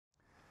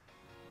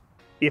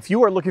If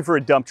you are looking for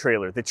a dump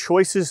trailer, the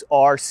choices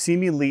are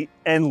seemingly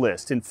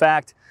endless. In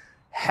fact,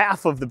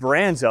 half of the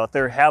brands out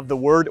there have the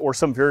word or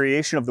some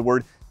variation of the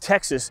word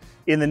Texas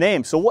in the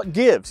name. So what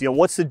gives?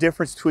 What's the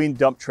difference between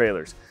dump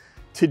trailers?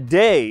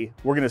 Today,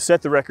 we're going to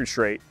set the record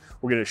straight.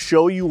 We're going to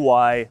show you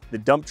why the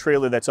dump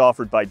trailer that's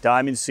offered by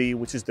Diamond C,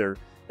 which is their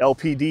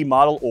LPD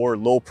model or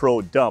low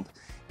pro dump,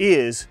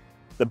 is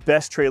the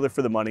best trailer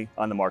for the money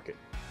on the market.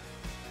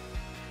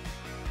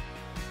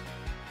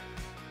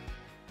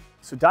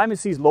 So Diamond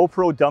C's low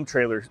pro dump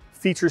trailer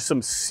features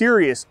some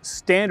serious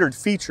standard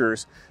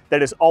features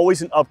that is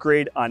always an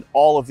upgrade on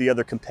all of the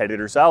other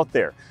competitors out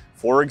there.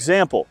 For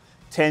example,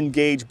 10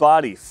 gauge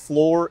body,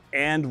 floor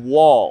and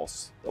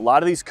walls. A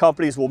lot of these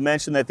companies will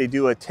mention that they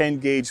do a 10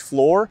 gauge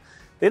floor.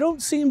 They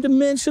don't seem to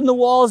mention the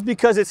walls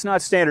because it's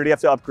not standard. You have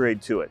to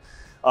upgrade to it.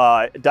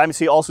 Diamond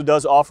C also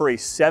does offer a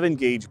 7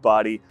 gauge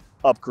body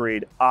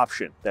upgrade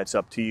option. That's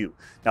up to you.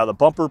 Now the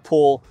bumper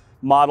pull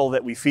model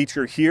that we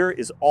feature here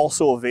is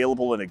also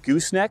available in a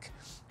gooseneck,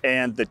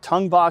 and the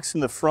tongue box in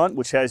the front,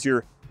 which has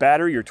your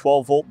battery, your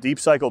 12-volt deep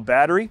cycle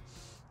battery,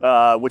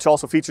 which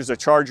also features a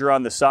charger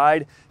on the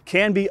side,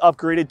 can be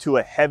upgraded to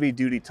a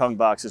heavy-duty tongue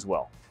box as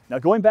well. Now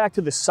going back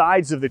to the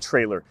sides of the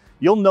trailer,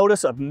 you'll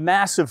notice a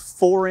massive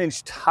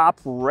 4-inch top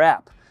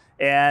wrap,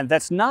 and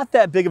that's not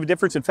that big of a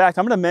difference. In fact,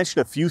 I'm going to mention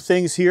a few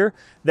things here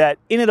that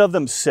in and of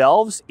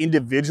themselves,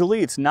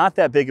 individually, it's not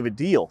that big of a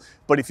deal.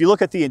 But if you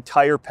look at the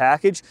entire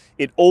package,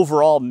 it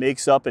overall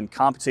makes up and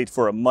compensates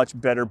for a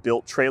much better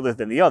built trailer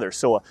than the other.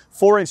 So a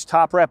 4-inch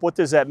top wrap, what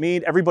does that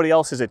mean? Everybody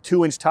else has a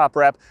 2-inch top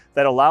wrap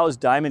that allows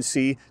Diamond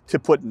C to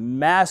put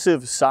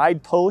massive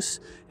side posts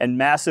and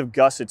massive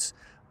gussets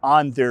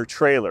on their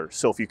trailer.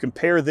 So if you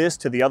compare this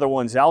to the other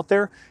ones out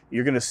there,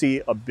 you're going to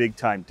see a big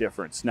time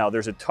difference. Now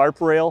there's a tarp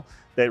rail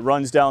that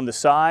runs down the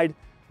side.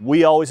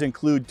 We always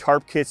include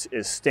tarp kits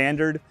as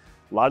standard.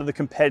 A lot of the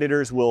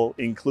competitors will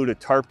include a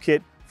tarp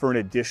kit for an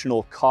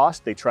additional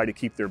cost. They try to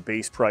keep their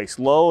base price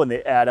low and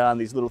they add on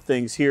these little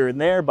things here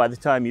and there. By the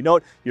time you know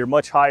it, you're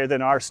much higher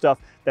than our stuff.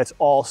 That's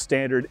all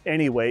standard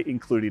anyway,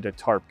 including a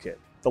tarp kit.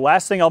 The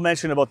last thing I'll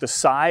mention about the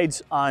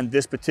sides on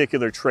this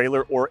particular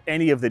trailer or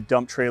any of the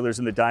dump trailers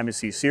in the Diamond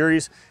C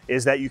series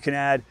is that you can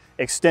add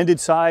extended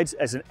sides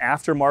as an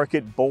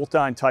aftermarket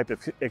bolt-on type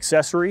of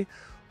accessory,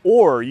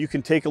 or you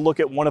can take a look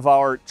at one of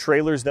our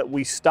trailers that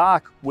we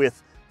stock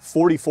with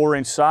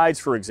 44-inch sides,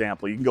 for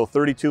example. You can go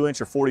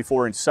 32-inch or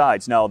 44-inch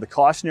sides. Now, the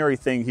cautionary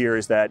thing here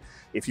is that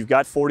if you've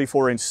got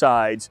 44-inch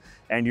sides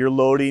and you're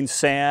loading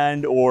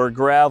sand or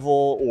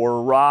gravel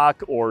or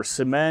rock or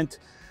cement,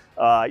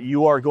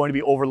 you are going to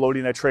be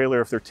overloading that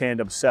trailer if they're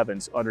tandem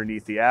 7s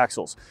underneath the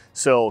axles.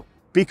 So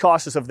be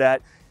cautious of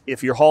that.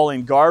 If you're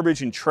hauling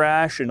garbage and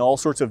trash and all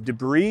sorts of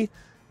debris,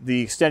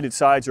 the extended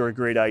sides are a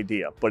great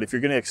idea. But if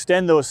you're going to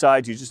extend those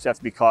sides, you just have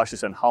to be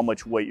cautious on how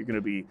much weight you're going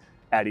to be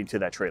adding to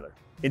that trailer.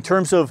 In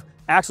terms of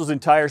axles and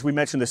tires, we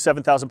mentioned the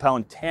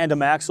 7,000-pound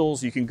tandem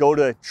axles. You can go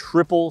to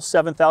triple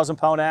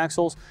 7,000-pound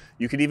axles.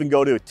 You can even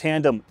go to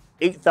tandem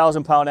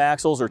 8,000-pound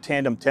axles or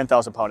tandem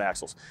 10,000-pound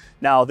axles.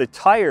 Now the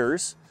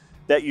tires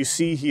that you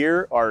see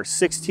here are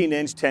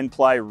 16-inch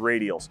 10-ply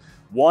radials.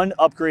 One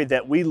upgrade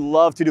that we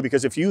love to do,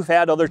 because if you've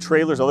had other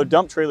trailers, other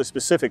dump trailers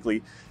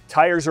specifically,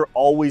 tires are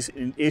always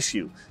an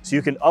issue. So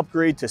you can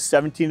upgrade to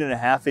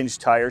 17.5-inch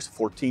tires,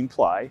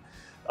 14-ply,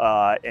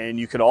 and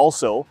you can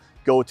also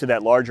go to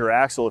that larger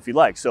axle if you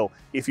like. So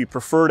if you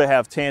prefer to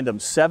have tandem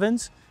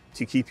 7s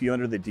to keep you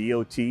under the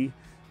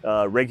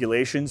DOT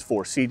regulations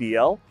for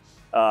CDL,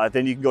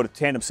 then you can go to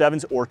tandem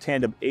 7s or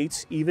tandem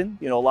 8s even,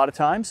 a lot of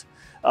times.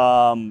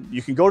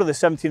 You can go to the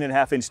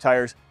 17.5-inch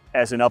tires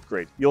as an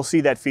upgrade. You'll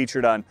see that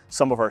featured on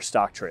some of our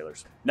stock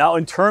trailers. Now,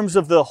 in terms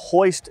of the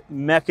hoist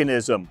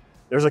mechanism,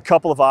 there's a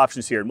couple of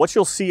options here. And what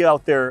you'll see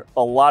out there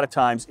a lot of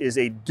times is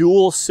a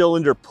dual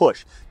cylinder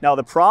push. Now,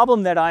 the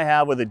problem that I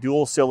have with a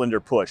dual cylinder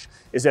push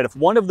is that if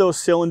one of those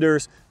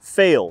cylinders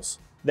fails,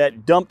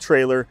 that dump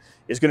trailer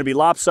is going to be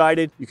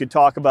lopsided. You can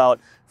talk about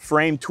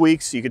frame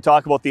tweaks. You can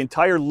talk about the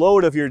entire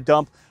load of your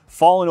dump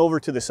falling over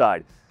to the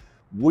side.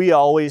 We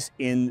always,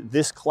 in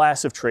this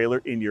class of trailer,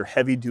 in your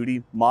heavy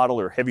duty model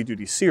or heavy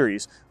duty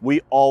series,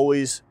 we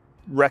always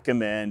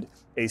recommend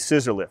a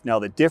scissor lift. Now,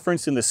 the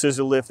difference in the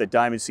scissor lift that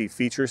Diamond C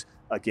features,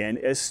 again,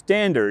 as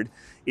standard,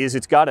 is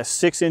it's got a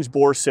 6-inch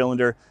bore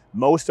cylinder.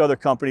 Most other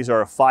companies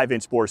are a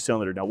 5-inch bore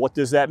cylinder. Now, what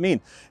does that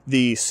mean?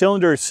 The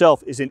cylinder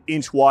itself is an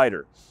inch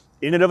wider.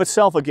 In and of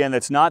itself, again,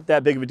 that's not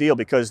that big of a deal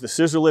because the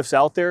scissor lifts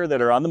out there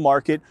that are on the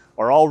market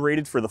are all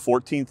rated for the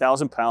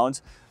 14,000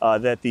 pounds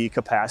that the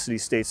capacity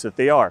states that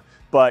they are.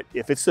 But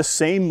if it's the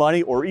same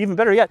money, or even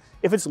better yet,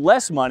 if it's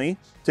less money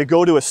to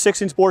go to a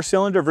 6-inch bore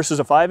cylinder versus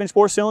a 5-inch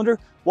bore cylinder,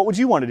 what would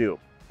you want to do?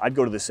 I'd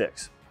go to the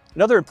 6.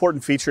 Another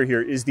important feature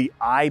here is the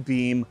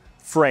I-beam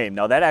frame.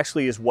 Now that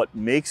actually is what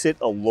makes it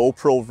a low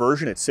pro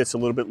version. It sits a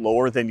little bit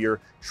lower than your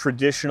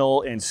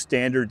traditional and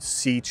standard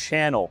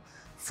C-channel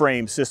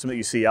frame system that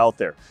you see out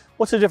there.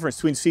 What's the difference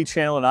between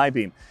C-channel and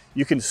I-beam?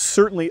 You can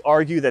certainly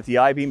argue that the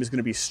I-beam is going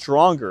to be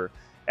stronger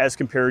as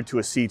compared to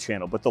a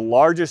C-channel, but the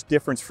largest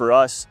difference for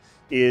us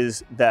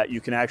is that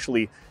you can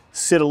actually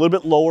sit a little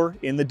bit lower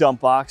in the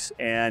dump box,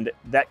 and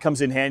that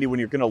comes in handy when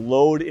you're going to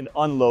load and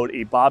unload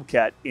a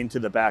Bobcat into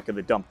the back of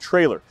the dump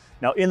trailer.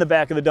 Now, in the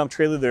back of the dump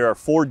trailer, there are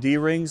 4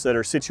 D-rings that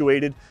are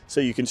situated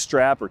so you can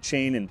strap or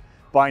chain and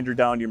binder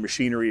down your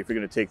machinery if you're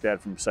going to take that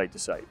from site to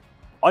site.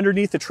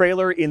 Underneath the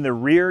trailer in the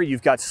rear,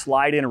 you've got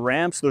slide-in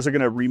ramps. Those are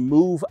going to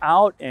remove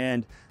out,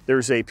 and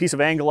there's a piece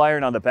of angle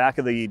iron on the back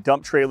of the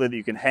dump trailer that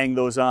you can hang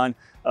those on.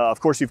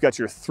 Of course, you've got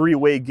your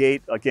 3-way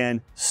gate,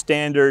 again,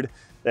 standard.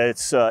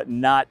 That's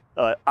not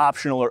an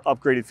optional or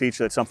upgraded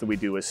feature. That's something we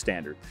do as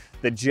standard.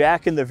 The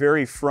jack in the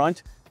very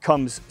front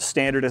comes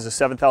standard as a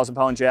 7,000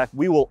 pound jack.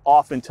 We will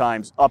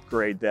oftentimes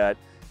upgrade that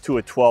to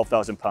a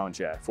 12,000 pound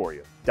jack for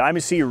you.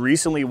 Diamond C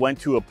recently went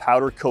to a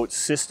powder coat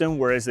system,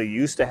 whereas they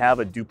used to have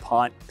a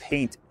DuPont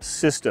paint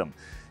system.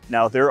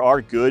 Now, there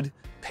are good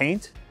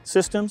paint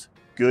systems,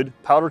 good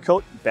powder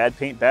coat, bad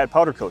paint, bad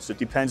powder coat. So it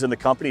depends on the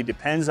company, it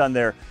depends on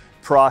their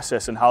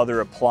process and how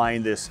they're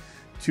applying this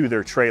to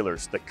their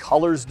trailers. The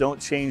colors don't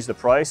change the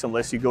price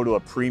unless you go to a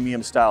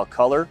premium style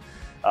color,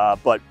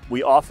 but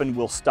we often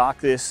will stock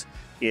this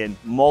in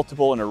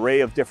an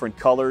array of different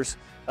colors.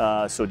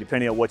 So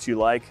depending on what you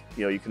like,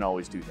 you can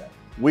always do that.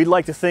 We'd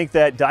like to think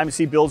that Diamond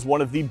C builds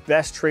one of the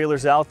best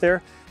trailers out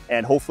there,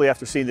 and hopefully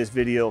after seeing this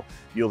video,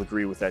 you'll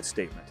agree with that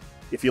statement.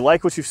 If you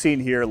like what you've seen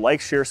here,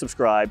 like, share,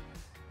 subscribe,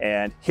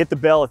 and hit the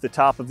bell at the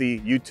top of the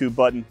YouTube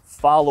button.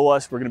 Follow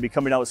us. We're going to be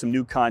coming out with some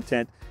new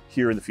content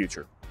here in the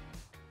future.